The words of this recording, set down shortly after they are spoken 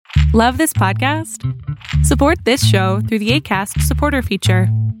Love this podcast? Support this show through the Acast supporter feature.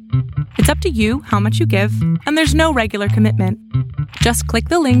 It's up to you how much you give, and there's no regular commitment. Just click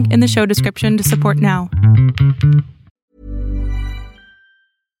the link in the show description to support now.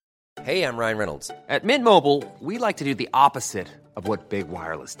 Hey, I'm Ryan Reynolds. At Mint Mobile, we like to do the opposite of what Big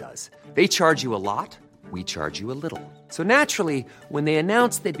Wireless does. They charge you a lot, we charge you a little. So naturally, when they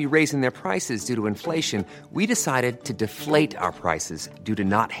announced they'd be raising their prices due to inflation, we decided to deflate our prices due to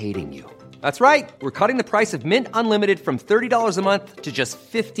not hating you. That's right. We're cutting the price of Mint Unlimited from $30 a month to just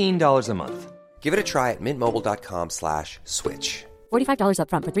 $15 a month. Give it a try at mintmobile.com/switch. $45 up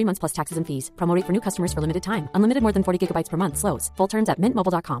front for 3 months plus taxes and fees. Promo rate for new customers for limited time. Unlimited more than 40 gigabytes per month. Slows full terms at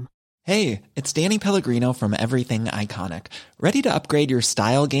mintmobile.com. Hey, it's Danny Pellegrino from Everything Iconic. Ready to upgrade your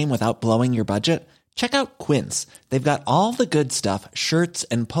style game without blowing your budget? Check out Quince. They've got all the good stuff, shirts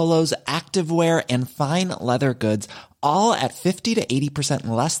and polos, activewear, and fine leather goods, all at 50 to 80%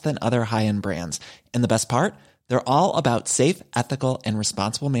 less than other high-end brands. And the best part? They're all about safe, ethical, and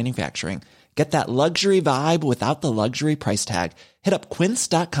responsible manufacturing. Get that luxury vibe without the luxury price tag. Hit up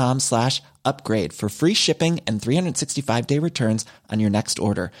quince.com/upgrade for free shipping and 365-day returns on your next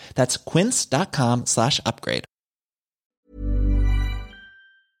order. That's quince.com/upgrade.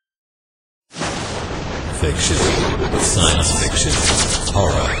 Fiction, science fiction,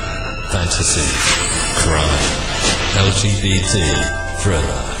 horror, fantasy, crime, LGBT,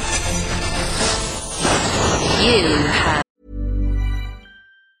 thriller. You have.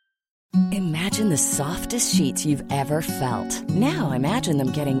 Imagine the softest sheets you've ever felt. Now imagine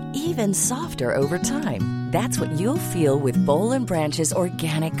them getting even softer over time. That's what you'll feel with Boll & Branch's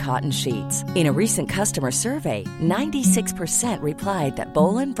organic cotton sheets. In a recent customer survey, 96% replied that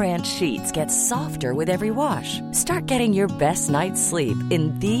Boll & Branch sheets get softer with every wash. Start getting your best night's sleep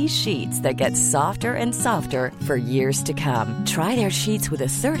in these sheets that get softer and softer for years to come. Try their sheets with a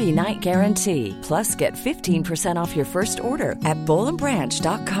 30-night guarantee. Plus, get 15% off your first order at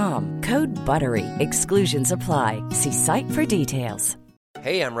bollandbranch.com. Code BUTTERY. Exclusions apply. See site for details.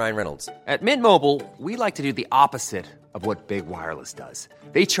 Hey, I'm Ryan Reynolds. At Mint Mobile, we like to do the opposite of what Big Wireless does.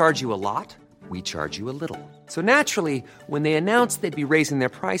 They charge you a lot, we charge you a little. So naturally, when they announced they'd be raising their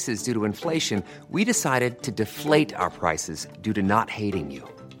prices due to inflation, we decided to deflate our prices due to not hating you.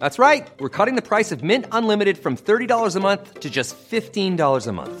 That's right. We're cutting the price of Mint Unlimited from $30 a month to just $15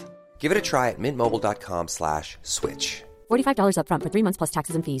 a month. Give it a try at mintmobile.com/switch. $45 up front for 3 months plus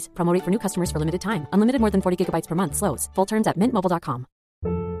taxes and fees. Promo rate for new customers for limited time. Unlimited more than 40 gigabytes per month. Slows full terms at mintmobile.com.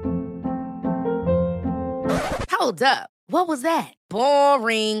 Hold up. What was that?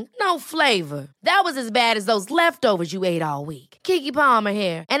 Boring. No flavor. That was as bad as those leftovers you ate all week. Keke Palmer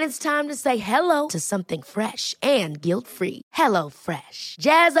here, and it's time to say hello to something fresh and guilt-free. Hello Fresh.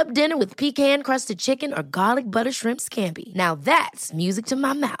 Jazz up dinner with pecan-crusted chicken or garlic butter shrimp scampi. Now that's music to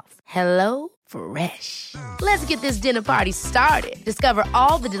my mouth. Hello Fresh. Let's get this dinner party started. Discover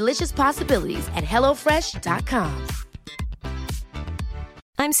all the delicious possibilities at hellofresh.com.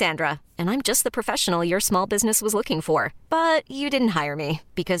 I'm Sandra, and I'm just the professional your small business was looking for. But you didn't hire me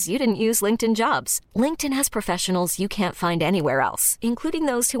because you didn't use LinkedIn Jobs. LinkedIn has professionals you can't find anywhere else, including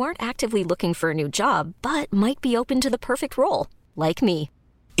those who aren't actively looking for a new job, but might be open to the perfect role, like me.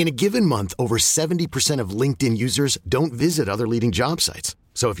 In a given month, over 70% of LinkedIn users don't visit other leading job sites.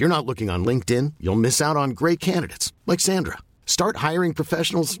 So if you're not looking on LinkedIn, you'll miss out on great candidates like Sandra. Start hiring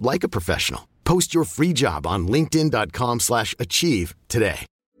professionals like a professional. Post your free job on linkedin.com/achieve today.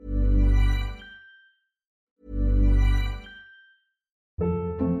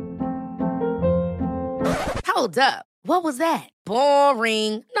 Hold up. What was that?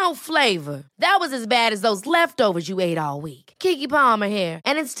 Boring. No flavor. That was as bad as those leftovers you ate all week. Keke Palmer here,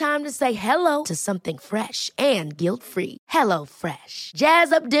 and it's time to say hello to something fresh and guilt-free. Hello Fresh.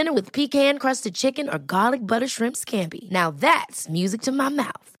 Jazz up dinner with pecan-crusted chicken or garlic butter shrimp scampi. Now that's music to my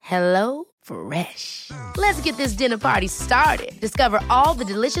mouth. Hello Fresh. Let's get this dinner party started. Discover all the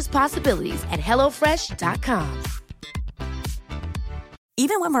delicious possibilities at hellofresh.com.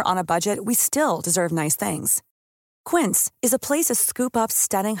 Even when we're on a budget, we still deserve nice things. Quince is a place to scoop up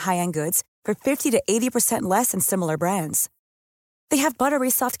stunning high-end goods for 50 to 80% less than similar brands. They have buttery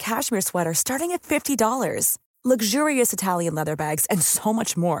soft cashmere sweaters starting at $50, luxurious Italian leather bags, and so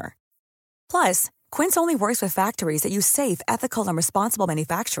much more. Plus, Quince only works with factories that use safe, ethical, and responsible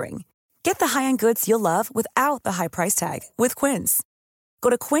manufacturing. Get the high-end goods you'll love without the high price tag with Quince.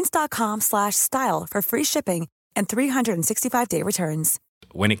 Go to quince.com/style for free shipping and 365-day returns.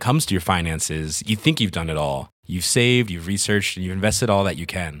 When it comes to your finances, you think you've done it all. You've saved, you've researched, and you've invested all that you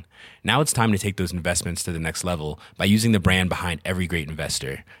can. Now it's time to take those investments to the next level by using the brand behind every great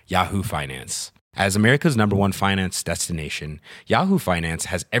investor, Yahoo Finance. As America's #1 finance destination, Yahoo Finance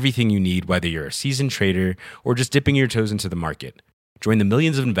has everything you need, whether you're a seasoned trader or just dipping your toes into the market. Join the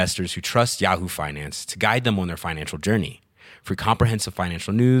millions of investors who trust Yahoo Finance to guide them on their financial journey. For comprehensive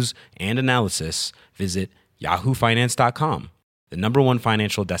financial news and analysis, visit yahoofinance.com, the #1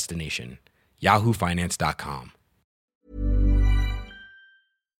 financial destination, yahoofinance.com.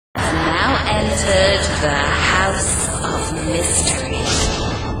 Now entered the House of Mystery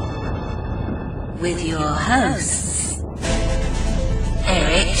with your hosts,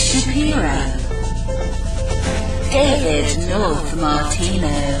 Eric Shapiro, David North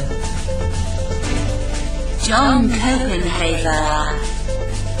Martino, John Copenhaver,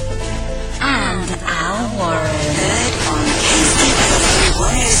 and Al Warren. Heard on KCOO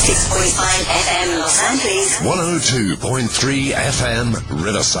 106.5 FM Los Angeles, 102.3 FM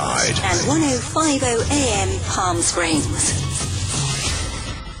Riverside, and 105.0 AM Palm Springs.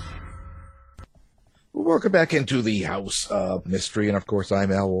 Welcome back into the House of Mystery, and of course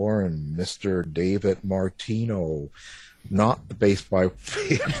I'm Al Warren. Mr. David Martino, not the baseball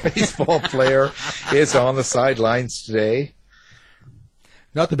player, is on the sidelines today.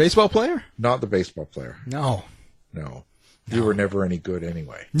 Not the baseball player? Not the baseball player. No. You were never any good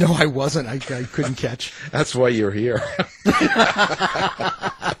anyway. No, I wasn't. I couldn't catch. That's why you're here.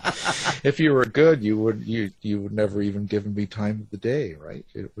 If you were good, you would never even given me time of the day, right?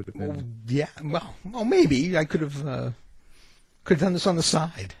 It would have been. Yeah. Well, maybe I could have done this on the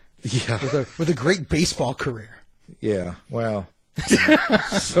side. Yeah. With a great baseball career. Yeah. Well,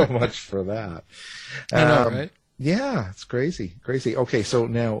 so much for that. I know, right? Yeah, it's crazy. Okay, so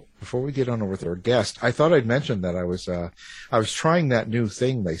now before we get on with our guest, I thought I'd mention that I was trying that new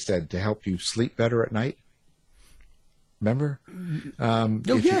thing they said to help you sleep better at night. Remember?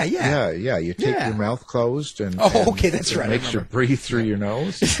 Yeah. You take your mouth closed and that's right. It makes you breathe through your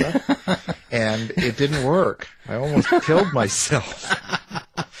nose, and stuff. And it didn't work. I almost killed myself.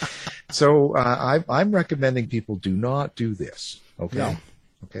 So I'm recommending people do not do this. Okay. No.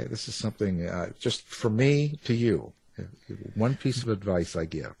 Okay, this is something just from me to you. One piece of advice I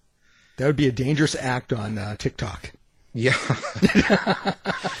give. That would be a dangerous act on TikTok. Yeah.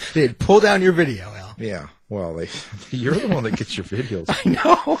 They'd pull down your video, Al. Yeah. Well, you're the one that gets your videos. I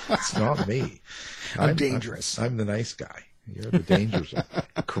know. It's not me. I'm dangerous. I'm the nice guy. You're the dangerous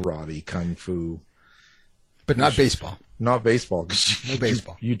karate, kung fu. But not baseball. Not baseball. No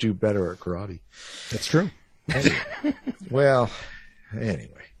baseball. You do better at karate. That's true. Anyway,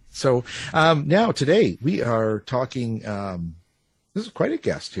 so now today we are talking. This is quite a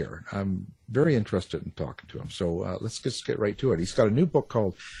guest here. I'm very interested in talking to him. So let's just get right to it. He's got a new book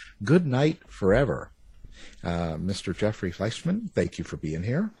called Good Night Forever. Mr. Jeffrey Fleischman, thank you for being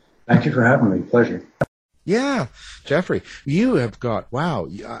here. Thank you for having me. Pleasure. Yeah, Jeffrey, you have got, wow,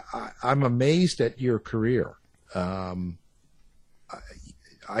 I'm amazed at your career. I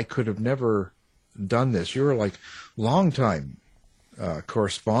could have never done this. You're like long time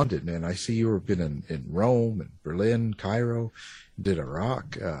correspondent, and I see you've been in Rome and Berlin, Cairo, did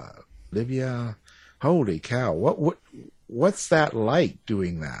Iraq, Libya. Holy cow! What's that like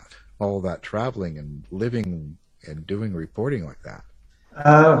doing that? All that traveling and living and doing reporting like that.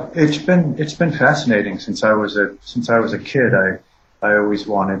 It's been fascinating since I was a kid. I always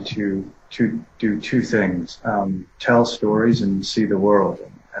wanted to do two things: tell stories and see the world.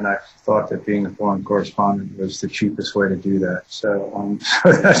 And I thought that being a foreign correspondent was the cheapest way to do that. So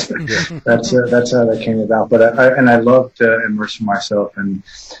that's how that came about. But I loved immersing myself in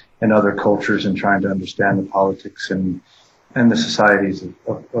other cultures and trying to understand the politics and the societies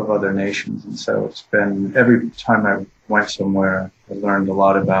of other nations. And so it's been, every time I went somewhere, I learned a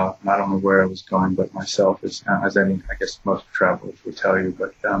lot about not only where I was going, but myself, as any, I guess most travelers would tell you.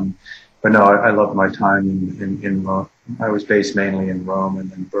 But no, I loved my time in Rome. I was based mainly in Rome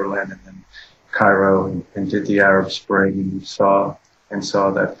and then Berlin and then Cairo and did the Arab Spring and saw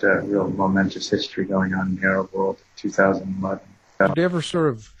that real momentous history going on in the Arab world in 2011. Did it ever sort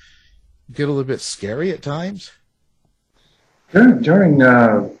of get a little bit scary at times? During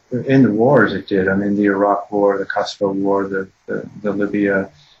in the wars, it did. I mean, the Iraq War, the Kosovo War, the Libya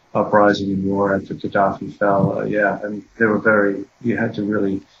uprising and war after Gaddafi fell. I mean, they were you had to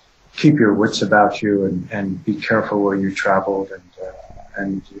really keep your wits about you and be careful where you traveled.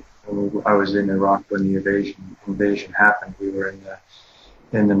 And I was in Iraq when the invasion happened. We were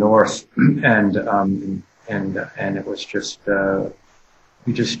in the north, and it was just you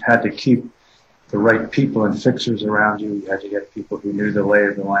just had to keep the right people and fixers around you. You had to get people who knew the lay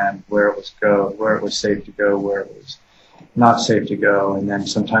of the land, where it was safe to go, where it was not safe to go. And then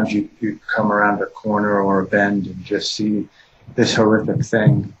sometimes you'd come around a corner or a bend and just see this horrific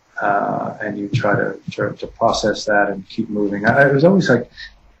thing and you try to process that and keep moving. It was always like,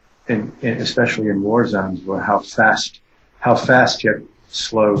 especially in war zones, where how fast yet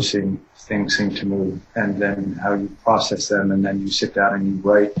slow things seem to move, and then how you process them, and then you sit down and you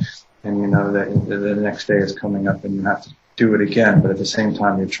write, and you know that the next day is coming up and you have to do it again, but at the same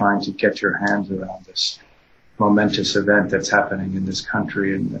time you're trying to get your hands around this momentous event that's happening in this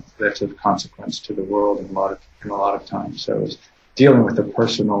country, and that's of consequence to the world in a lot of times. So it's dealing with the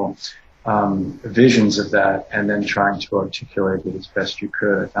personal visions of that, and then trying to articulate it as best you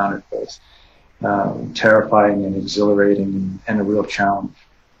could. I found it both terrifying and exhilarating, and a real challenge.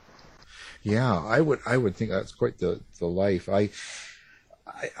 Yeah, I would think that's quite the life. I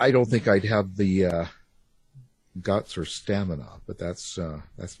don't think I'd have the guts or stamina, but that's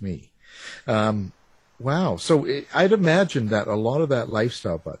me. Wow. So I'd imagine that a lot of that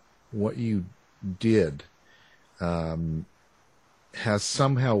lifestyle, but what you did, has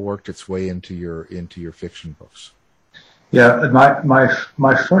somehow worked its way into your fiction books. Yeah,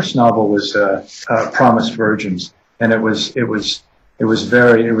 my first novel was Promised Virgins, and it was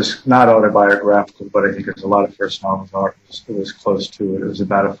not autobiographical, but I think as a lot of first novels are, it was close to it. It was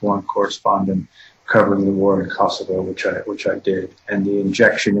about a foreign correspondent covering the war in Kosovo, which I did, and the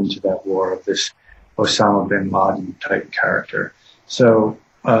injection into that war of this Osama bin Laden type character. So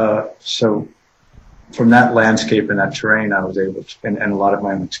from that landscape and that terrain, I was able to, and a lot of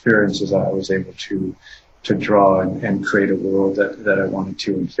my own experiences, I was able to draw and create a world that I wanted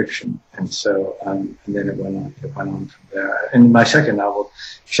to in fiction. And so, and then it went on from there. And my second novel,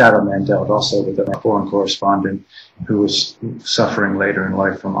 Shadow Man, dealt also with a foreign correspondent who was suffering later in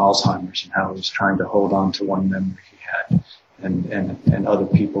life from Alzheimer's, and how he was trying to hold on to one memory he had. And other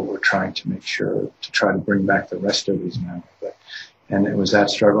people were trying to make sure to try to bring back the rest of his memory. And it was that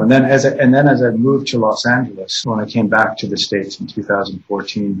struggle. And then as I moved to Los Angeles, when I came back to the States in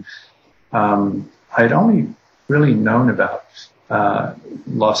 2014, I'd only really known about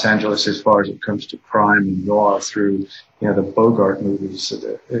Los Angeles as far as it comes to crime and noir through, the Bogart movies,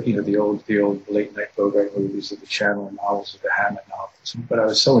 the old late night Bogart movies, of the Chandler novels, of the Hammett novels. But I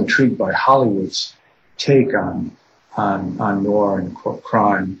was so intrigued by Hollywood's take on noir and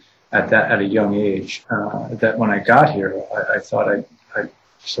crime at a young age, that when I got here, I thought I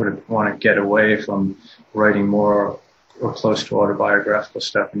sort of want to get away from writing more or close to autobiographical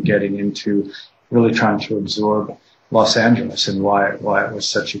stuff and getting into really trying to absorb Los Angeles and why it was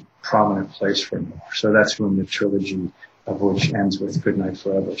such a prominent place for noir. So that's when the trilogy, of which ends with Goodnight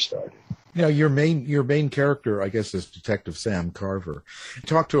Forever, started. Your main character, I guess, is Detective Sam Carver. You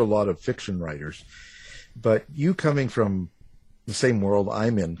talk to a lot of fiction writers, but you coming from the same world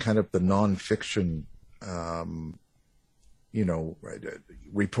I'm in, kind of the nonfiction,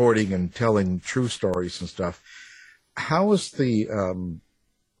 reporting and telling true stories and stuff. How was the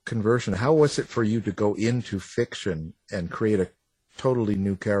conversion? How was it for you to go into fiction and create a totally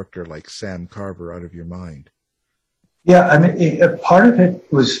new character like Sam Carver out of your mind? Yeah, I mean, part of it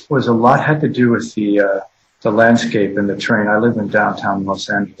was a lot had to do with the landscape and the terrain. I live in downtown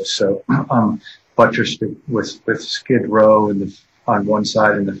Los Angeles, so buttressed with Skid Row on one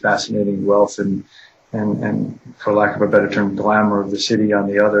side, and the fascinating wealth and for lack of a better term, glamour of the city on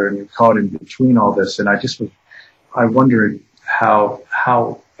the other, and you're caught in between all this. And I wondered how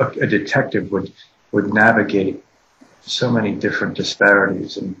a detective would navigate so many different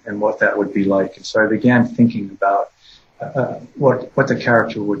disparities and what that would be like. And so I began thinking about what the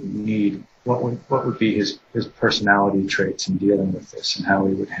character would need, what would be his personality traits in dealing with this, and how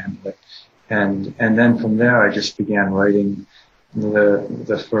he would handle it. And then from there, I just began writing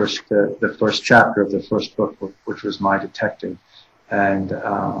the first chapter of the first book, which was My Detective, and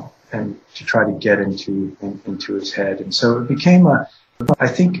to try to get into his head. And so it became I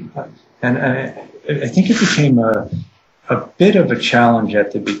think it became a bit of a challenge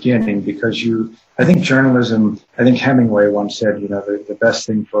at the beginning, because I think Hemingway once said, the best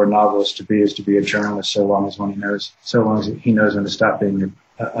thing for a novelist to be is to be a journalist, so long as he knows when to stop being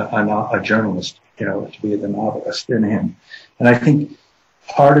a journalist, to be the novelist in him. And I think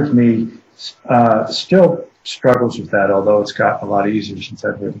part of me still struggles with that, although it's gotten a lot easier since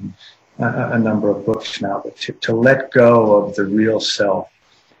I've written a number of books now. But to let go of the real self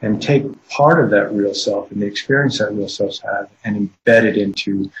and take part of that real self and the experience that real selves have and embed it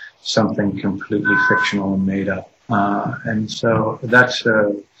into something completely fictional and made up. And so that's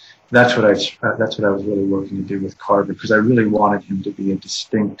what I was really working to do with Carver, because I really wanted him to be a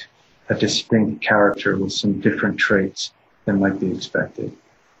distinct character with some different traits than might be expected.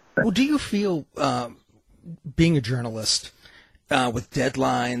 Well, do you feel being a journalist with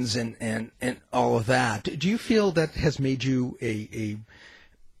deadlines and all of that, do you feel that has made you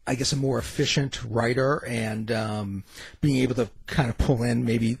I guess, a more efficient writer and being able to kind of pull in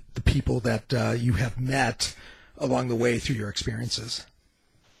maybe the people that you have met along the way through your experiences?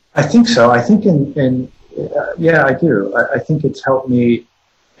 I think so. I think yeah, I do. I think it's helped me.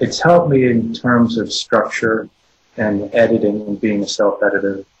 It's helped me in terms of structure and editing and being a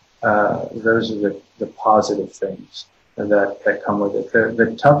self-editor. Those are the positive things that come with it.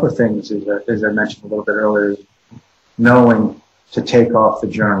 The tougher things is that, as I mentioned a little bit earlier, knowing to take off the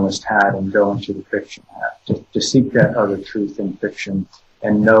journalist hat and go into the fiction hat, to seek that other truth in fiction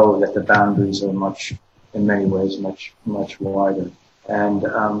and know that the boundaries are in many ways, much wider. And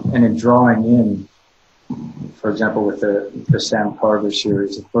in drawing in, for example, with the Sam Carver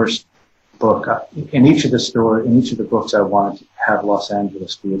series, the first book, in each of the books, I wanted to have Los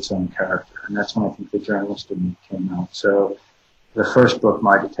Angeles be its own character, and that's when I think the journalist in me came out. So, the first book,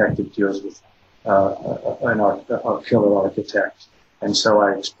 My Detective, deals with a killer architect, and so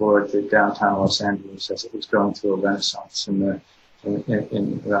I explored the downtown Los Angeles as it was going through a renaissance in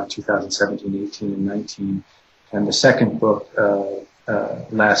around 2017, 18, and 19. And the second book,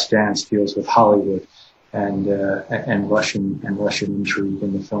 Last Dance, deals with Hollywood and Russian intrigue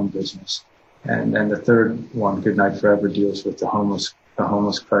in the film business. And then the third one, Goodnight Forever, deals with the homeless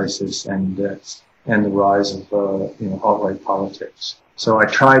crisis and the rise of alt-right politics. So I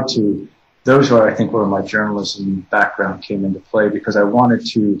tried to. Those are, I think, where my journalism background came into play, because I wanted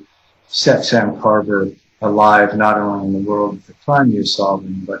to set Sam Carver alive not only in the world of the crime he was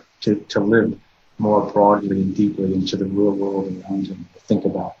solving, but to live more broadly and deeply into the real world around him, to think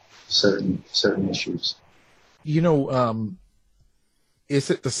about certain issues. Is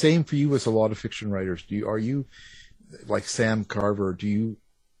it the same for you as a lot of fiction writers? Are you like Sam Carver? Do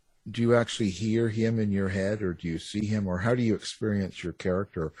you actually hear him in your head, or do you see him, or how do you experience your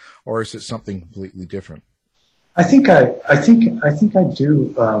character, or is it something completely different? I think I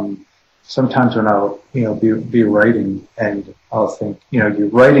do. Sometimes when I'll be writing, and I'll think, you're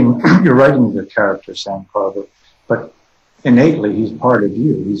writing the character Sam Carver, but innately he's part of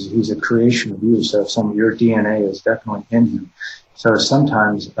you. He's a creation of you. So some of your DNA is definitely in him. So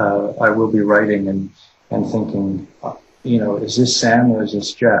sometimes I will be writing and thinking, is this Sam or is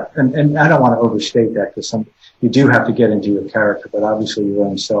this Jeff? And I don't want to overstate that, because you do have to get into your character, but obviously your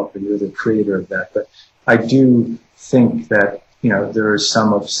own self, and you're the creator of that. But I do think that there is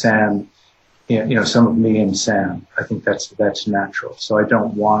some of Sam, some of me and Sam. I think that's natural. So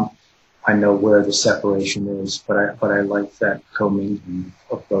I know where the separation is, but I like that commingling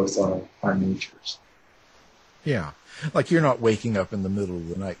of both our natures. Yeah, like you're not waking up in the middle of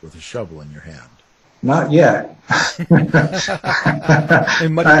the night with a shovel in your hand. Not yet.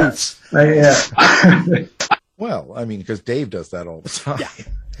 In muddy boots. Yeah. Well, I mean, because Dave does that all the time. Yeah,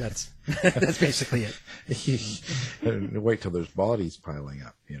 that's basically it. Wait till there's bodies piling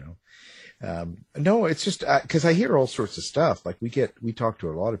up, No, it's just because I hear all sorts of stuff. Like we talk to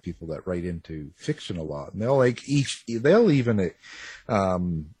a lot of people that write into fiction a lot, and they'll even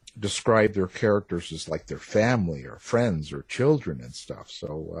describe their characters as like their family or friends or children and stuff.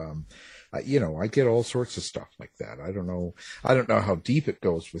 So, I get all sorts of stuff like that. I don't know how deep it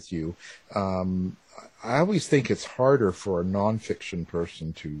goes with you. I always think it's harder for a nonfiction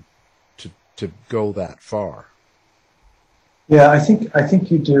person to go that far. Yeah, I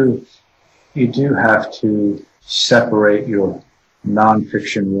think you do have to separate your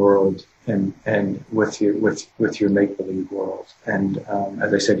nonfiction world and with your make-believe world. And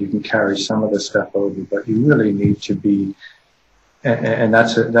as I said, you can carry some of the stuff over, but you really need to be. And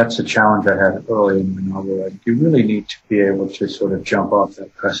that's a challenge I had early in my novel. You really need to be able to sort of jump off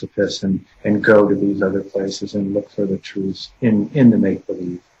that precipice and go to these other places and look for the truths in the make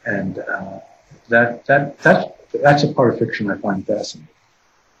believe. And that's a part of fiction I find fascinating.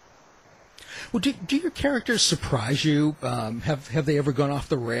 Well, do your characters surprise you? Have they ever gone off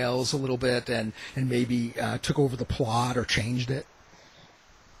the rails a little bit and maybe took over the plot or changed it?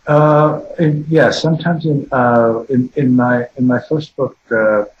 Yeah, sometimes in my first book,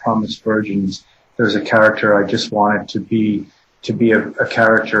 Promised Virgins, there's a character I just wanted to be a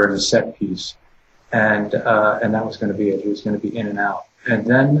character in a set piece, and that was going to be it. He was going to be in and out. And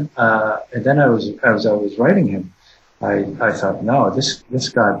then as I was writing him, I thought, no, this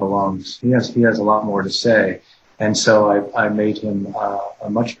guy belongs. He has a lot more to say, and so I made him a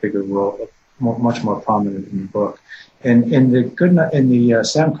much bigger role, much more prominent in the book. In the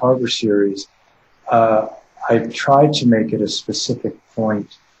Sam Carver series, I tried to make it a specific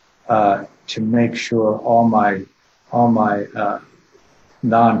point to make sure all my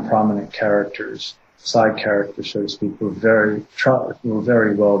non-prominent characters, side characters, so to speak, were very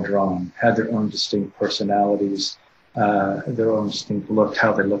well drawn, had their own distinct personalities, their own distinct look,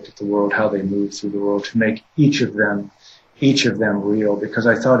 how they looked at the world, how they moved through the world, to make each of them real. Because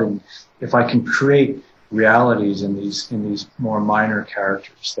I thought, if I can create realities in these more minor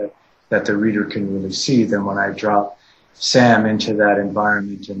characters that the reader can really see, then when I drop Sam into that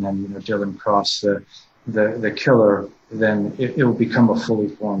environment, and then Dylan Cross, the killer, then it will become a fully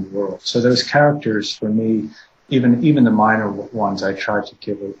formed world. So those characters, for me, even the minor ones, I try to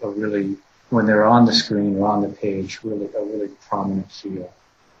give a really, when they're on the screen or on the page, a really prominent feel.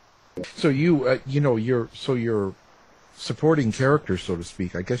 So you're supporting characters, so to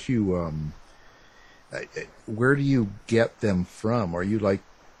speak. I guess where do you get them from? Are you like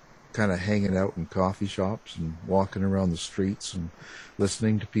kind of hanging out in coffee shops and walking around the streets and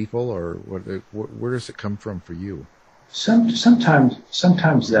listening to people, or where does it come from for you? Sometimes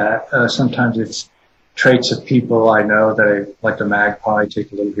that. Sometimes it's traits of people I know that I, like the magpie,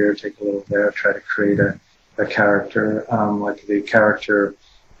 take a little here, take a little there, try to create a character, like the character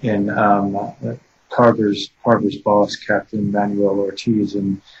in Carver's boss, Captain Manuel Ortiz,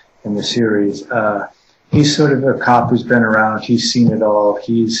 in the series. He's sort of a cop who's been around. He's seen it all.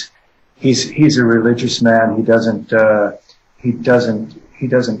 He's a religious man. He doesn't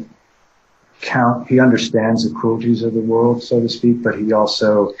count. He understands the cruelties of the world, so to speak, but he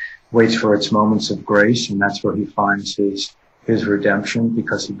also waits for its moments of grace, and that's where he finds his redemption,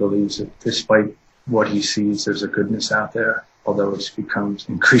 because he believes that despite what he sees, there's a goodness out there, although it becomes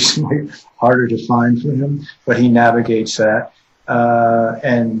increasingly harder to find for him. But he navigates that.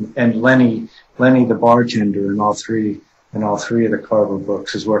 And Lenny, the bartender, in all three of the Carver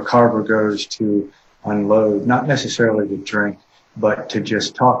books, is where Carver goes to unload, not necessarily to drink, but to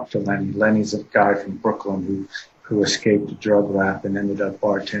just talk to Lenny. Lenny's a guy from Brooklyn who escaped a drug rap and ended up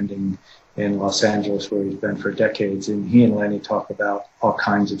bartending in Los Angeles, where he's been for decades. And he and Lenny talk about all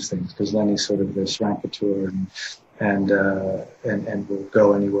kinds of things, because Lenny's sort of this raconteur and will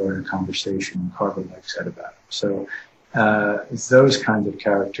go anywhere in a conversation, and Carver likes that about him. So those kinds of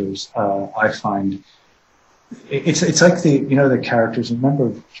characters, I find it's like the characters.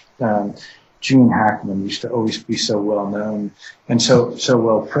 Remember, Gene Hackman used to always be so well known and so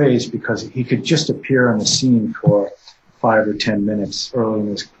well praised because he could just appear on the scene for 5 or 10 minutes early in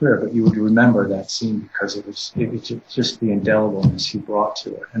his career, but you would remember that scene because it was just the indelibleness he brought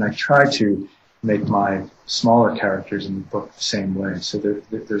to it. And I try to make my smaller characters in the book the same way, so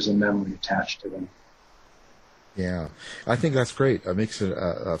there's a memory attached to them. Yeah, I think that's great. It makes it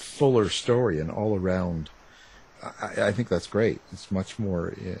a fuller story and all around. I think that's great. It's much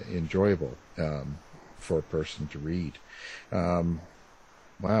more enjoyable for a person to read.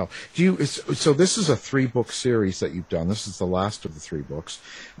 Wow. So this is a 3-book series that you've done. This is the last of the 3 books.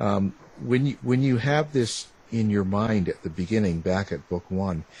 When you have this in your mind at the beginning, back at book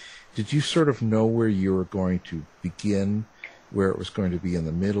 1, did you sort of know where you were going to begin, where it was going to be in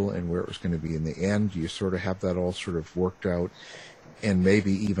the middle, and where it was going to be in the end? Do you sort of have that all sort of worked out and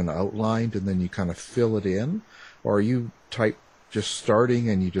maybe even outlined, and then you kind of fill it in? Or are you type just starting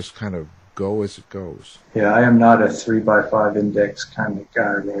and you just kind of go as it goes? Yeah, I am not a 3x5 index kind of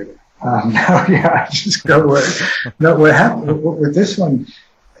guy writer. I just go with it. No, what happened with this one,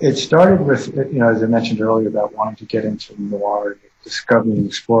 it started with, as I mentioned earlier, about wanting to get into noir, discovering and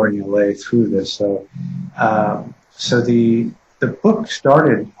exploring LA through this. So the book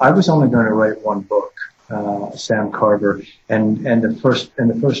started, I was only going to write one book, Sam Carver, and the first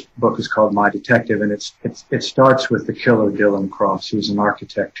book is called My Detective, and it starts with the killer Dylan Cross, who's an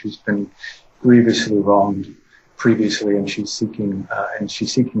architect who's been grievously wronged previously, and she's seeking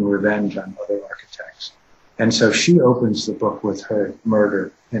revenge on other architects. And so she opens the book with her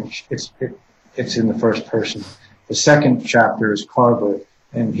murder, and it's in the first person. The second chapter is Carver,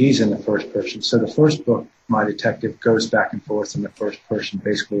 and he's in the first person. So the first book, My Detective, goes back and forth in the first person,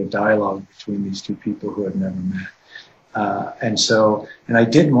 basically a dialogue between these two people who had never met. And I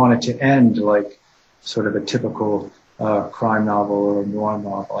didn't want it to end like sort of a typical crime novel or a noir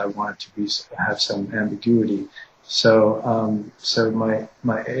novel. I wanted to have some ambiguity. So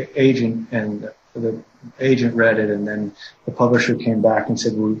my agent and the agent read it, and then the publisher came back and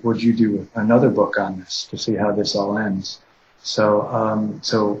said, well, would you do another book on this to see how this all ends?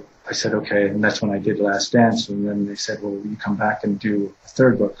 So I said, okay, and that's when I did Last Dance, and then they said, well, you come back and do a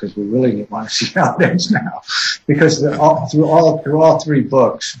third book, because we really want to see how it ends now. Because through all 3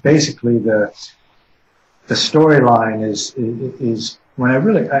 books, basically the storyline is when I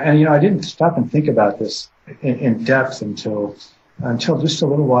really, and I didn't stop and think about this in depth until just a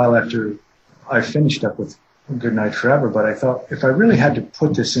little while after I finished up with Goodnight Forever. But I thought, if I really had to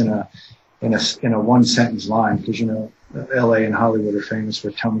put this in a 1-sentence line, because L.A. and Hollywood are famous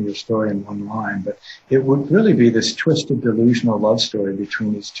for tell me your story in one line, but it would really be this twisted, delusional love story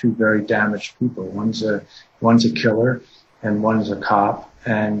between these two very damaged people. One's a killer, and one's a cop,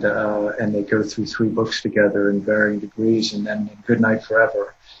 and they go through 3 books together in varying degrees, and then in Goodnight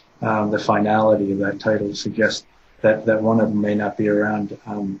Forever, the finality of that title suggests that one of them may not be around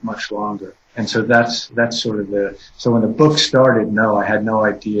much longer. And so that's sort of so when the book started, no, I had no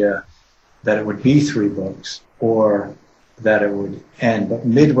idea that it would be 3 books or that it would end. But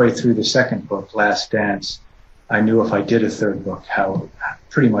midway through the second book, Last Dance, I knew if I did a 3rd book,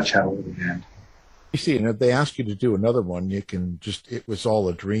 pretty much how it would end. You see, and if they ask you to do another one, you can it was all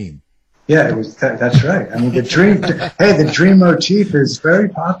a dream. Yeah, it was. That's right. I mean, the dream motif is very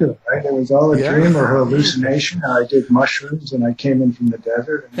popular, right? It was all a dream or hallucination. I did mushrooms and I came in from the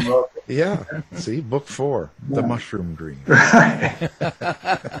desert and wrote it. Yeah. See, book 4, The Mushroom Dream. Right.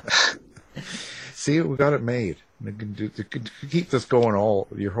 See, we got it made. We can keep this going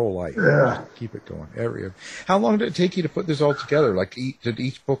your whole life. Yeah. Just keep it going. How long did it take you to put this all together? Like, did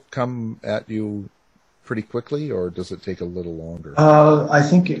each book come at you pretty quickly, or does it take a little longer? I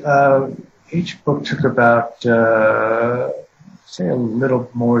think each book took about, say, a little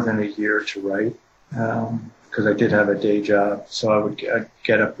more than a year to write, because I did have a day job. So I'd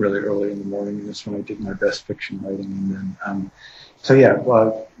get up really early in the morning, and that's when I did my best fiction writing. And then,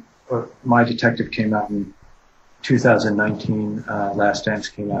 My Detective came out in 2019, Last Dance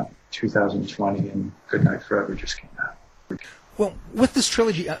came out in 2020, and Goodnight Forever just came out. Well, with this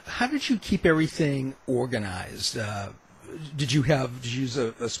trilogy, how did you keep everything organized? Did you use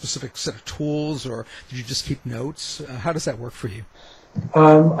a specific set of tools, or did you just keep notes? How does that work for you?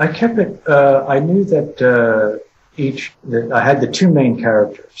 I kept it. I knew that I had the 2 main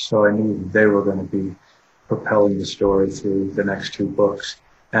characters, so I knew they were going to be propelling the story through the next 2 books.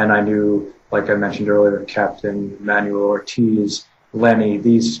 And I knew, like I mentioned earlier, Captain Manuel Ortiz, Lenny,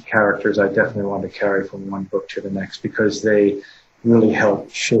 these characters I definitely wanted to carry from one book to the next because they really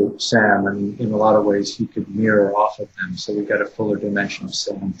helped shape Sam. And in a lot of ways, he could mirror off of them. So we got a fuller dimension of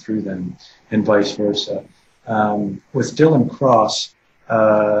Sam through them and vice versa. With Dylan Cross,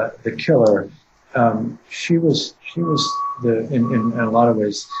 the killer, she was in a lot of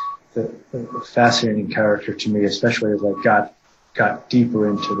ways the fascinating character to me, especially as I got deeper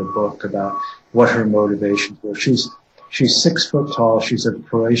into the book about what her motivations were. She's 6 foot tall. She's of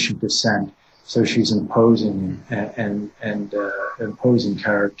Croatian descent, so she's imposing and imposing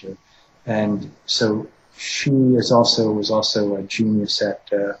character. And so she was also a genius at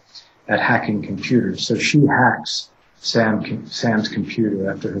hacking computers. So she hacks Sam's computer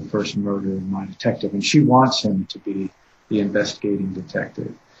after her first murder in My Detective, and she wants him to be the investigating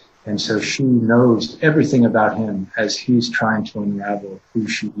detective. And so she knows everything about him as he's trying to unravel who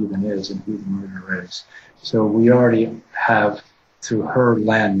she even is and who the murderer is. So we already have, through her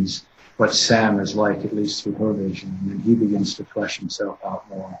lens, what Sam is like, at least through her vision. And then he begins to flesh himself out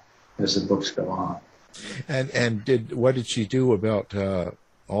more as the books go on. And what did she do about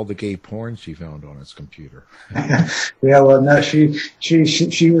all the gay porn she found on his computer? Yeah, well, no, she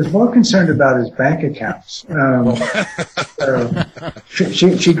was more concerned about his bank accounts.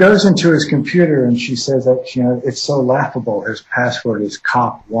 She goes into his computer and she says that, it's so laughable. His password is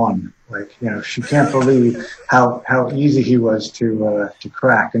cop1. Like, she can't believe how easy he was to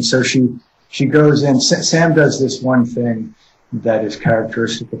crack. And so she goes in. Sam does this one thing that is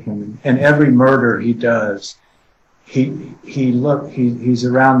characteristic of him. And every murder he does, he's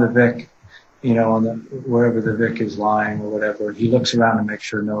around the Vic, wherever the Vic is lying or whatever. He looks around to make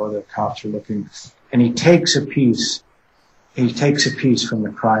sure no other cops are looking, and he takes a piece from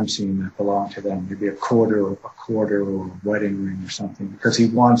the crime scene that belonged to them, maybe a quarter or a wedding ring or something, because he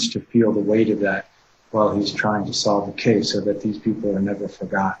wants to feel the weight of that while he's trying to solve the case, so that these people are never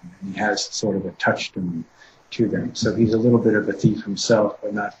forgotten. And he has sort of a touchstone to them. So he's a little bit of a thief himself,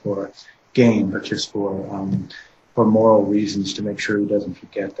 but not for gain, but just for moral reasons, to make sure he doesn't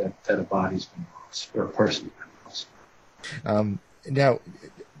forget that a body's been lost or a person's been lost. Now,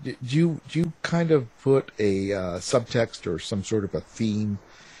 do you kind of put a subtext or some sort of a theme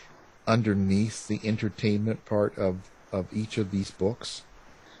underneath the entertainment part of each of these books?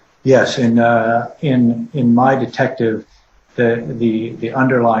 Yes, in My Detective, the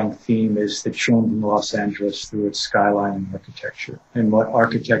underlying theme is the change in Los Angeles through its skyline and architecture, and what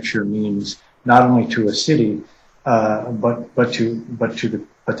architecture means not only to a city, but to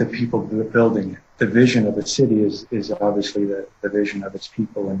the people building it. The vision of its city is obviously the vision of its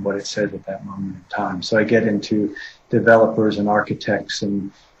people and what it says at that moment in time. So I get into developers and architects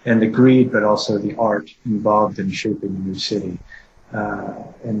and the greed, but also the art involved in shaping a new city.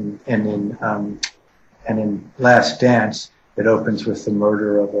 And in in Last Dance, it opens with the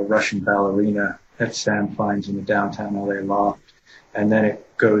murder of a Russian ballerina that Sam finds in the downtown LA loft. And then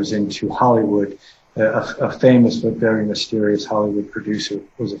it goes into Hollywood. A famous but very mysterious Hollywood producer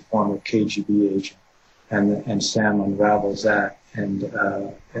was a former KGB agent. And Sam unravels that. And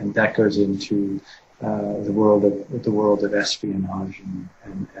that goes into the world of espionage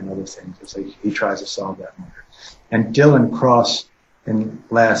and other things. It's like he tries to solve that murder. And Dylan Cross in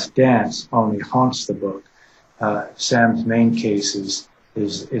Last Dance only haunts the book. Sam's main case is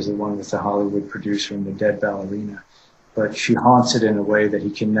the one with the Hollywood producer and the dead ballerina, but she haunts it in a way that he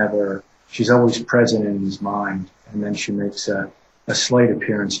can never. She's always present in his mind, and then she makes a slight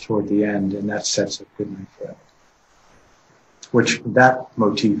appearance toward the end, and that sets up Goodnight Forever. Which that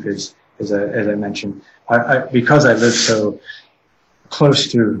motif is as I mentioned, because I live so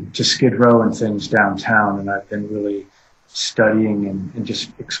close to Skid Row and things downtown, and I've been really studying and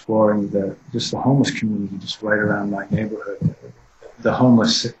just exploring the homeless community just right around my neighborhood. The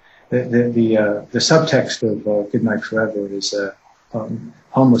homeless, the subtext of Goodnight Forever is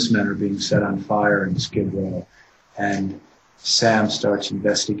homeless men are being set on fire in Skid Row, and Sam starts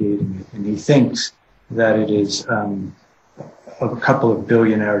investigating it, and he thinks that it is a couple of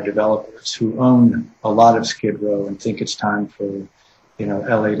billionaire developers who own a lot of Skid Row and think it's time for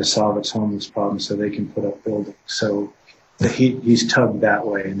LA to solve its homeless problem so they can put up buildings. So he's tugged that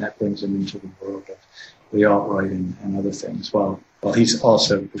way, and that brings him into the world of the alt-right and other things. While he's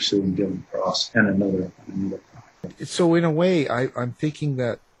also pursuing Dylan Cross and another project. So in a way, I'm thinking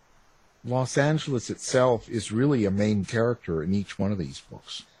that Los Angeles itself is really a main character in each one of these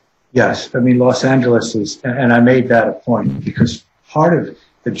books. Yes, I mean, Los Angeles is, and I made that a point because part of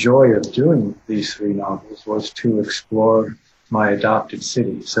the joy of doing these three novels was to explore my adopted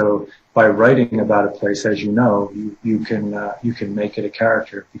city. So by writing about a place, as you know, you can make it a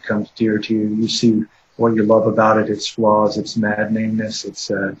character. It becomes dear to you. You see what you love about it, its flaws, its maddeningness,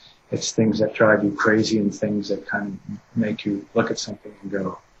 it's things that drive you crazy and things that kind of make you look at something and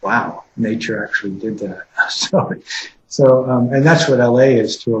go, wow, nature actually did that. So, and that's what LA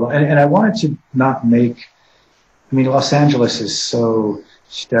is to a lot. And I wanted to not make, Los Angeles is so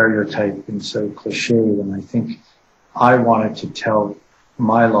stereotyped and so cliched, and I think I wanted to tell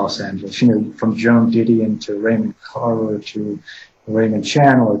my Los Angeles, from Joan Didion to Raymond Carver to Raymond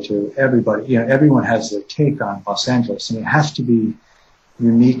Chandler to everybody, everyone has their take on Los Angeles, and it has to be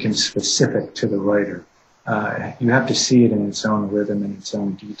unique and specific to the writer. You have to see it in its own rhythm and its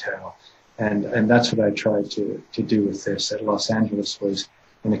own detail. And that's what I tried to do with this, that Los Angeles was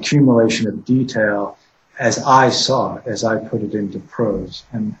an accumulation of detail as I saw it, as I put it into prose.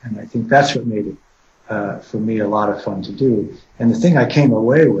 And I think that's what made it, for me, a lot of fun to do. And the thing I came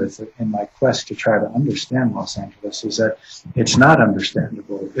away with in my quest to try to understand Los Angeles is that it's not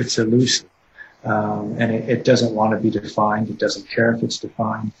understandable. It's elusive. And it doesn't want to be defined. It doesn't care if it's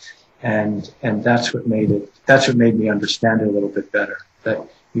defined. And that's what made me understand it a little bit better. That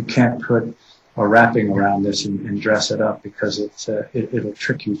you can't put a wrapping around this and dress it up because it'll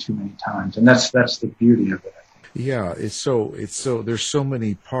trick you too many times. And that's the beauty of it. Yeah, it's so there's so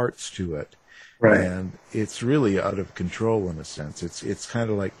many parts to it. Right. And it's really out of control in a sense. It's kind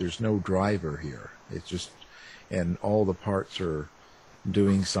of like there's no driver here. It's just, and all the parts are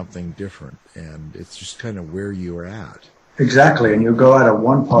doing something different, and it's just kind of where you're at. Exactly, and you'll go out of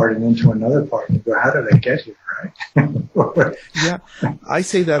one part and into another part, and you go, how did I get here, right? Yeah, I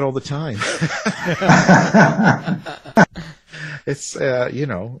say that all the time. It's,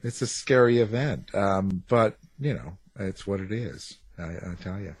 it's a scary event, but, it's what it is, I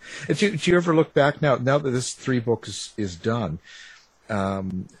tell you. Do you ever look back now that this 3 book is done,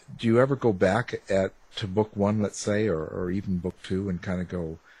 do you ever go back to book 1, let's say, or even book 2 and kind of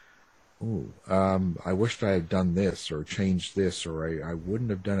go, I wished I had done this or changed this, or I wouldn't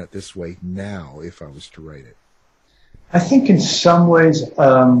have done it this way now if I was to write it? I think in some ways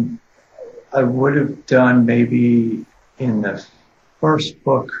I would have done maybe in the first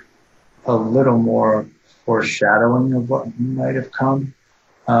book a little more foreshadowing of what might have come.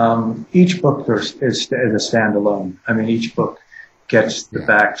 Each book is a standalone. Each book gets the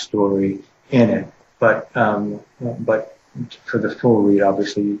backstory in it, but for the full read,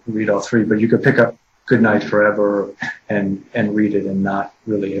 obviously, you read all 3, but you could pick up Goodnight Forever and read it and not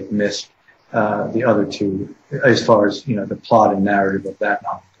really have missed the other 2 as far as, the plot and narrative of that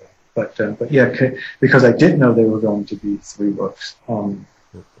novel. But yeah, because I didn't know they were going to be 3 books,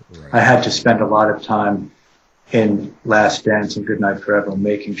 I had to spend a lot of time in Last Dance and Goodnight Forever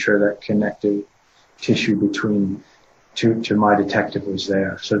making sure that connective tissue between to my detective was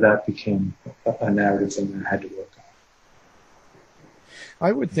there. So that became a narrative thing that I had to work on.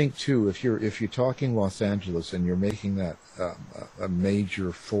 I would think too, if you're talking Los Angeles and you're making that a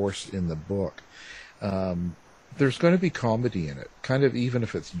major force in the book, there's going to be comedy in it, kind of, even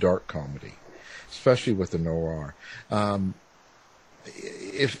if it's dark comedy, especially with the noir.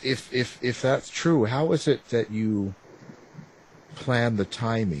 If that's true, how is it that you plan the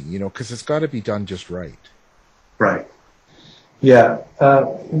timing? You know, because it's got to be done just right. Right. Yeah.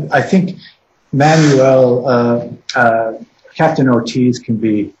 I think Manuel, Captain Ortiz can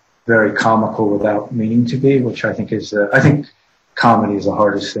be very comical without meaning to be, which I think is, I think comedy is the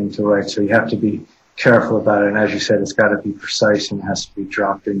hardest thing to write. So you have to be careful about it. And as you said, it's got to be precise and it has to be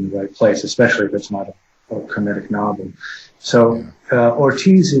dropped in the right place, especially if it's not a comedic novel. So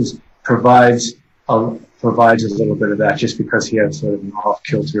Ortiz provides a little bit of that just because he has sort of an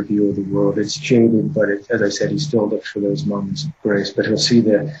off-kilter view of the world. It's jaded, but as I said, he still looks for those moments of grace. But he'll see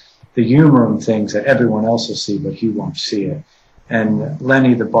the humor in things that everyone else will see, but he won't see it. And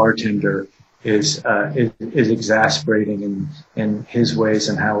Lenny, the bartender, is exasperating in his ways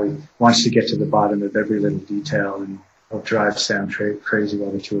and how he wants to get to the bottom of every little detail, and he'll drive Sam crazy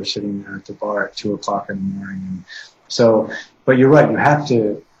while the two are sitting there at the bar at 2:00 in the morning. And so, but you're right, you have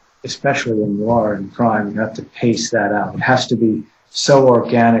to, especially in noir and crime, you have to pace that out. It has to be so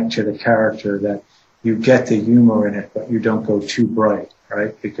organic to the character that you get the humor in it, but you don't go too bright,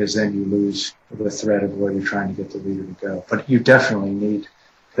 right? Because then you lose the thread of where you're trying to get the reader to go. But you definitely need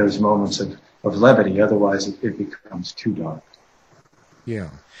those moments of levity, otherwise it becomes too dark. Yeah.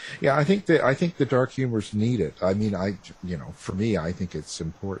 I think the dark humor's needed. I mean, for me, I think it's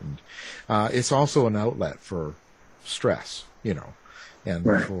important. It's also an outlet for stress, and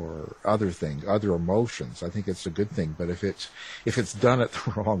right. For other things, other emotions. I think it's a good thing. But if it's done at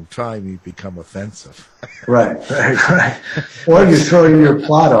the wrong time, you become offensive. Right. Or you throw your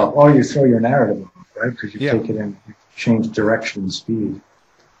plot off, or you throw your narrative off, right? Because you take it in, you change direction and speed.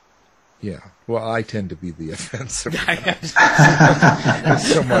 Yeah. Well, I tend to be the offensive.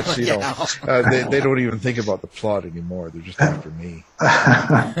 So much, they don't even think about the plot anymore. They're just after me.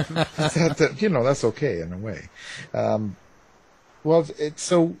 That's okay in a way.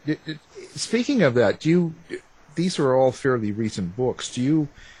 Speaking of that, these are all fairly recent books. Do you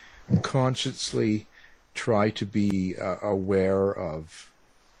consciously try to be aware of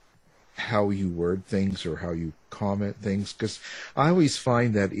how you word things or how you comment things? Because I always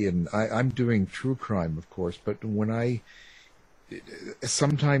find that I'm doing true crime, of course, but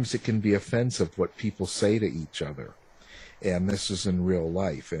sometimes it can be offensive what people say to each other, and this is in real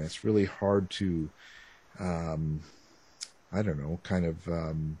life, and it's really hard to,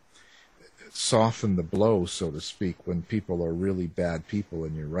 soften the blow, so to speak, when people are really bad people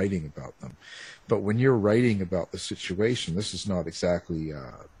and you're writing about them. But when you're writing about the situation, this is not exactly,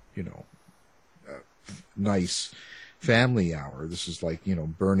 nice family hour. This is like,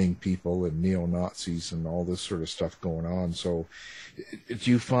 burning people and neo-Nazis and all this sort of stuff going on. So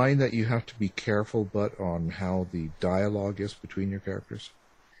do you find that you have to be careful on how the dialogue is between your characters?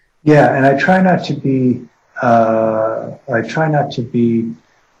 Yeah, and I try not to be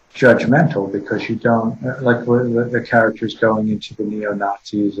judgmental, because you don't, like the characters going into the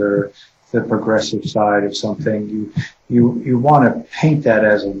neo-Nazis or the progressive side of something, you want to paint that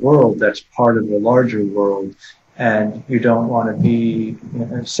as a world that's part of the larger world, and you don't want to be.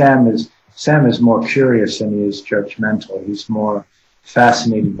 Sam is more curious than he is judgmental. He's more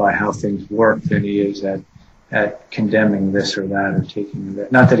fascinated by how things work than he is at condemning this or that or taking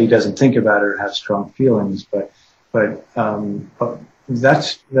that. Not that he doesn't think about it or have strong feelings, but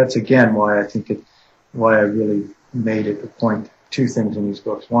that's again why I really made it a point. Two things in these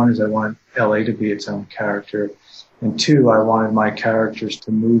books. One is I want LA to be its own character, and two, I wanted my characters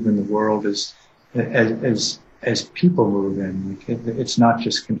to move in the world as people move in. It's not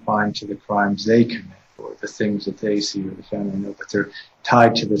just confined to the crimes they commit or the things that they see or the family know, but they're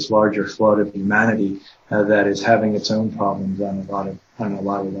tied to this larger flood of humanity that is having its own problems on a lot of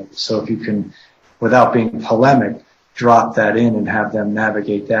levels. So if you can, without being polemic, drop that in and have them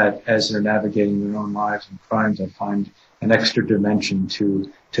navigate that as they're navigating their own lives and crimes, I find an extra dimension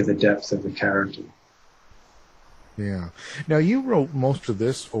to the depth of the character. Yeah. Now, you wrote most of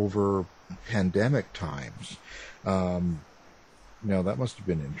this over pandemic times. Now, that must have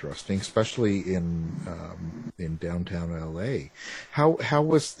been interesting, especially in downtown LA. How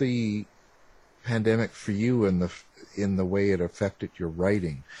was the pandemic for you in the way it affected your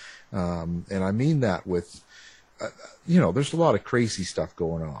writing? And I mean that with, there's a lot of crazy stuff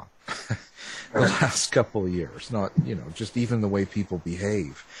going on. The last couple of years, not, just even the way people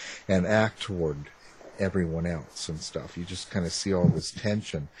behave and act toward everyone else and stuff. You just kind of see all this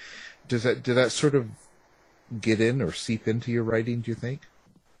tension. Did that sort of get in or seep into your writing, do you think?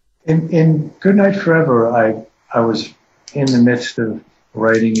 In Goodnight Forever, I was in the midst of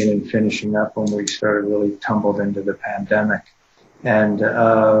writing it and finishing up when we started really tumbled into the pandemic and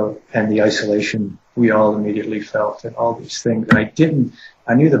the isolation we all immediately felt and all these things. And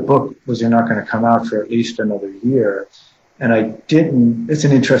I knew the book was not going to come out for at least another year. And it's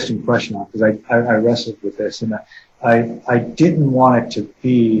an interesting question because I wrestled with this, and I didn't want it to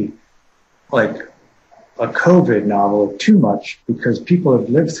be like a COVID novel too much because people have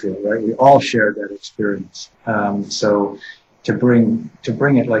lived through it, right? We all shared that experience. So to bring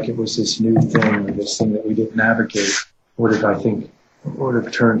it like it was this new thing or this thing that we didn't navigate would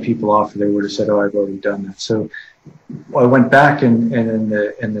have turned people off, or they would have said, "Oh, I've already done that." So I went back and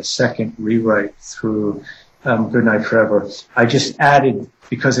in the second rewrite through Goodnight Forever, I just added,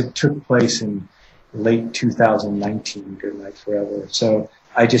 because it took place in late 2019, Goodnight Forever. So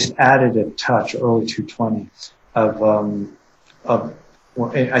I just added a touch, early 2020, of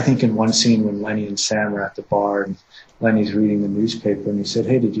I think in one scene when Lenny and Sam are at the bar and Lenny's reading the newspaper and he said,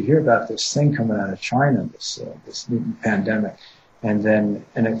 "Hey, did you hear about this thing coming out of China, this new pandemic?"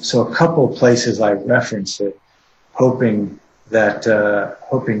 So a couple of places I referenced it, hoping that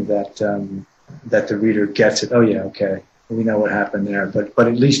the reader gets it. Oh yeah, okay, we know what happened there, but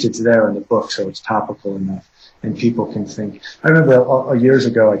at least it's there in the book, so it's topical enough, and people can think. I remember years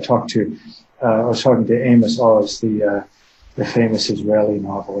ago I was talking to Amos Oz, the famous Israeli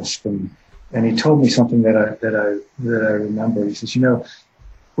novelist, and he told me something that I remember. He says,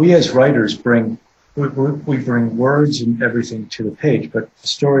 we as writers bring words and everything to the page, but the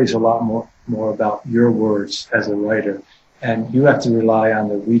story is a lot more about your words as a writer. And you have to rely on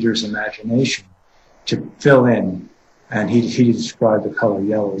the reader's imagination to fill in. And he described the color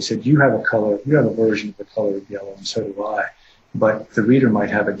yellow. He said, you have a version of the color of yellow, and so do I. But the reader might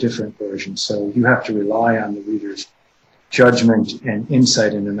have a different version. So you have to rely on the reader's judgment and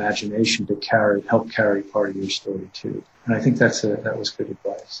insight and imagination to help carry part of your story too. And I think that was good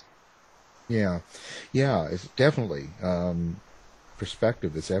advice. Yeah, it's definitely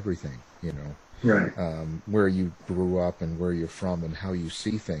perspective is everything, Right. Where you grew up and where you're from and how you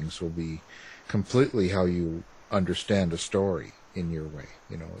see things will be completely how you understand a story in your way.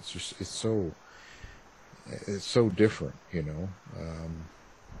 It's so different.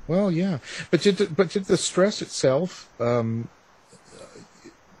 Well, yeah, but to the stress itself,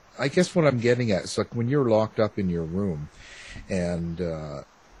 I guess what I'm getting at is like when you're locked up in your room and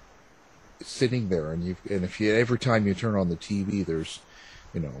sitting there, and every time you turn on the TV, there's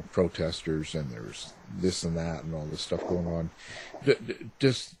protesters and there's this and that and all this stuff going on.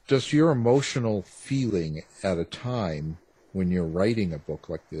 Does your emotional feeling at a time when you're writing a book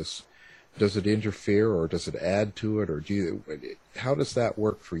like this, does it interfere or does it add to it, or how does that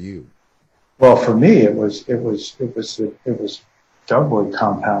work for you? Well, for me, it was doubly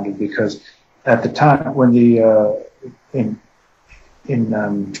compounded because at the time when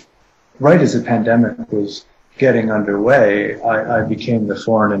right as the pandemic was getting underway, I became the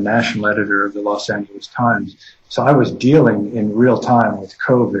foreign and national editor of the Los Angeles Times. So I was dealing in real time with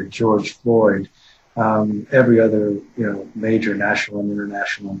COVID, George Floyd, every other major national and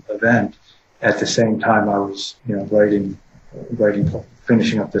international event. At the same time, I was writing,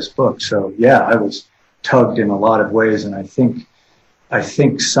 finishing up this book. So yeah, I was tugged in a lot of ways, and I think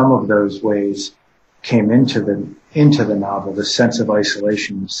some of those ways came into the novel. The sense of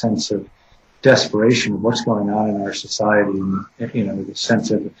isolation, the sense of desperation of what's going on in our society, and the sense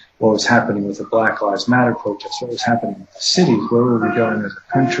of what was happening with the Black Lives Matter protests, what was happening in the cities, where were we going as a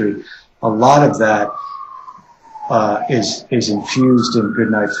country. A lot of that is infused in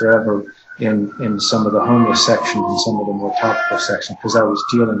Goodnight Forever in some of the homeless sections and some of the more topical sections, because I was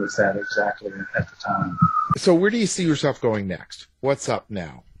dealing with that exactly at the time. So where do you see yourself going next? What's up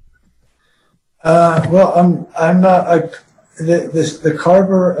now? Well, the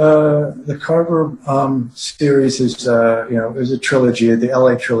Carver series is is a trilogy, the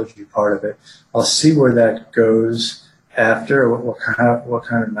LA trilogy part of it. I'll see where that goes after, what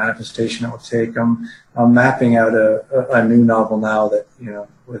kind of manifestation it will take. I'm mapping out a new novel now that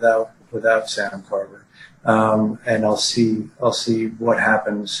without Sam Carver, and I'll see what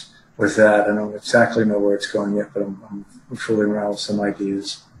happens with that. I don't exactly know where it's going yet, but I'm fooling around with some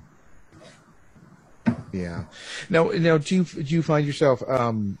ideas. Yeah. Now, do you find yourself?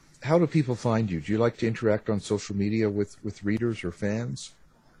 How do people find you? Do you like to interact on social media with readers or fans?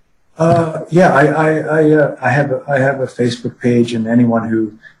 Yeah, I have a Facebook page, and anyone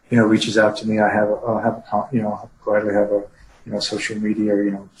who reaches out to me, I'll gladly have a social media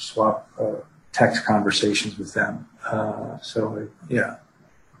or swap text conversations with them. So yeah.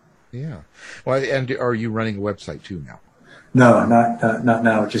 Yeah. Well, and are you running a website too now? No, not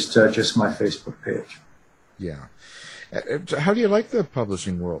now. Just my Facebook page. Yeah. How do you like the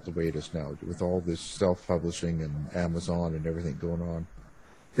publishing world the way it is now, with all this self-publishing and Amazon and everything going on?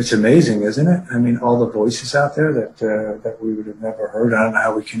 It's amazing, isn't it? I mean, all the voices out there that we would have never heard. I don't know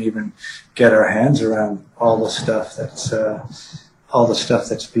how we can even get our hands around all the stuff that's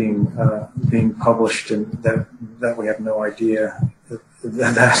being published and that we have no idea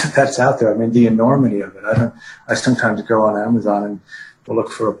that's out there. I mean, the enormity of it. I sometimes go on Amazon and will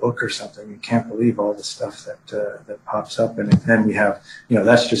look for a book or something. You can't believe all the stuff that pops up, and then we have,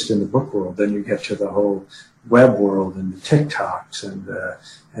 that's just in the book world. Then you get to the whole web world and the TikToks and the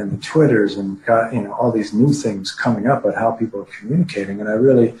Twitters and all these new things coming up about how people are communicating. And I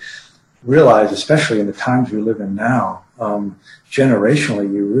really realize, especially in the times we live in now,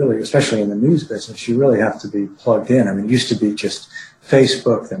 generationally, you really, especially in the news business, you really have to be plugged in. I mean, it used to be just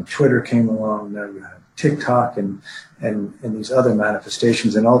Facebook, then Twitter came along, now you have TikTok and these other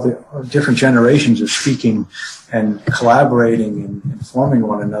manifestations, and all the different generations are speaking and collaborating and informing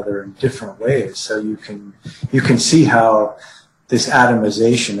one another in different ways. So you can see how this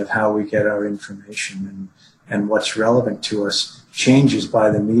atomization of how we get our information and what's relevant to us changes by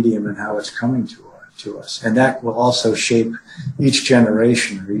the medium and how it's coming to us. And that will also shape each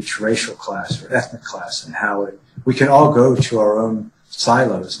generation or each racial class or ethnic class, and how we can all go to our own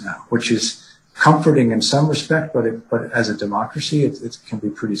silos now, which is comforting in some respect, but as a democracy, it can be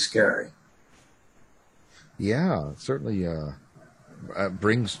pretty scary. Yeah, it certainly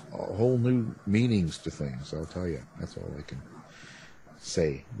brings whole new meanings to things, I'll tell you. That's all I can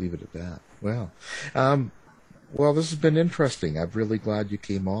say. Leave it at that. Well, this has been interesting. I'm really glad you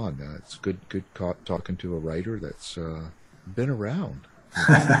came on. It's good talking to a writer that's been around.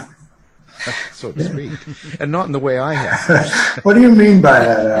 So to speak, and not in the way I have. What do you mean by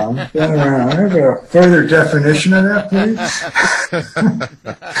that, Al? Been around. I have a further definition of that, please.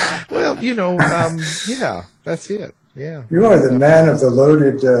 Well, yeah, that's it. Yeah. You are the man of the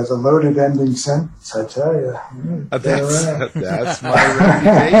loaded ending sentence, I tell you. That's my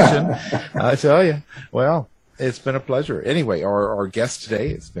reputation, I tell you. Well, it's been a pleasure. Anyway, our guest today,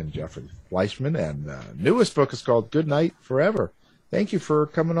 it's been Jeffrey Fleischman, and newest book is called Good Night Forever. Thank you for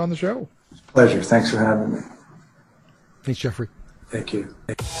coming on the show. Pleasure. Thanks for having me. Thanks, Jeffrey. Thank you.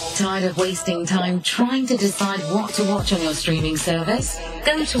 Tired of wasting time trying to decide what to watch on your streaming service?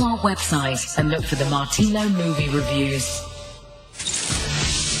 Go to our website and look for the Martino Movie Reviews.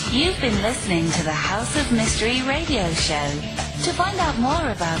 You've been listening to the House of Mystery radio show. To find out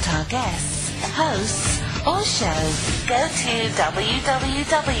more about our guests, hosts, or shows, go to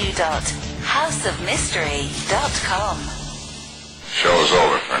www.houseofmystery.com. Show's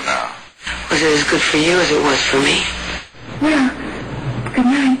over for now. Was it as good for you as it was for me? Well, good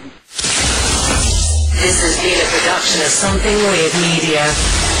night. This has been a production of Something Weird Media.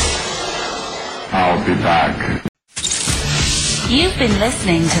 I'll be back. You've been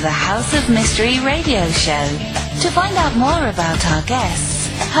listening to the House of Mystery radio show. To find out more about our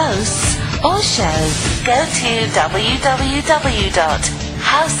guests, hosts, or shows, go to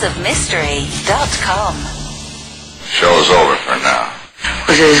www.houseofmystery.com. Show's over for now.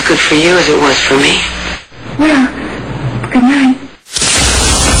 Was it as good for you as it was for me? Well, good night.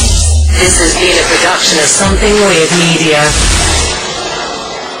 This has been a production of Something Weird Media.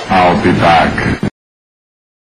 I'll be back.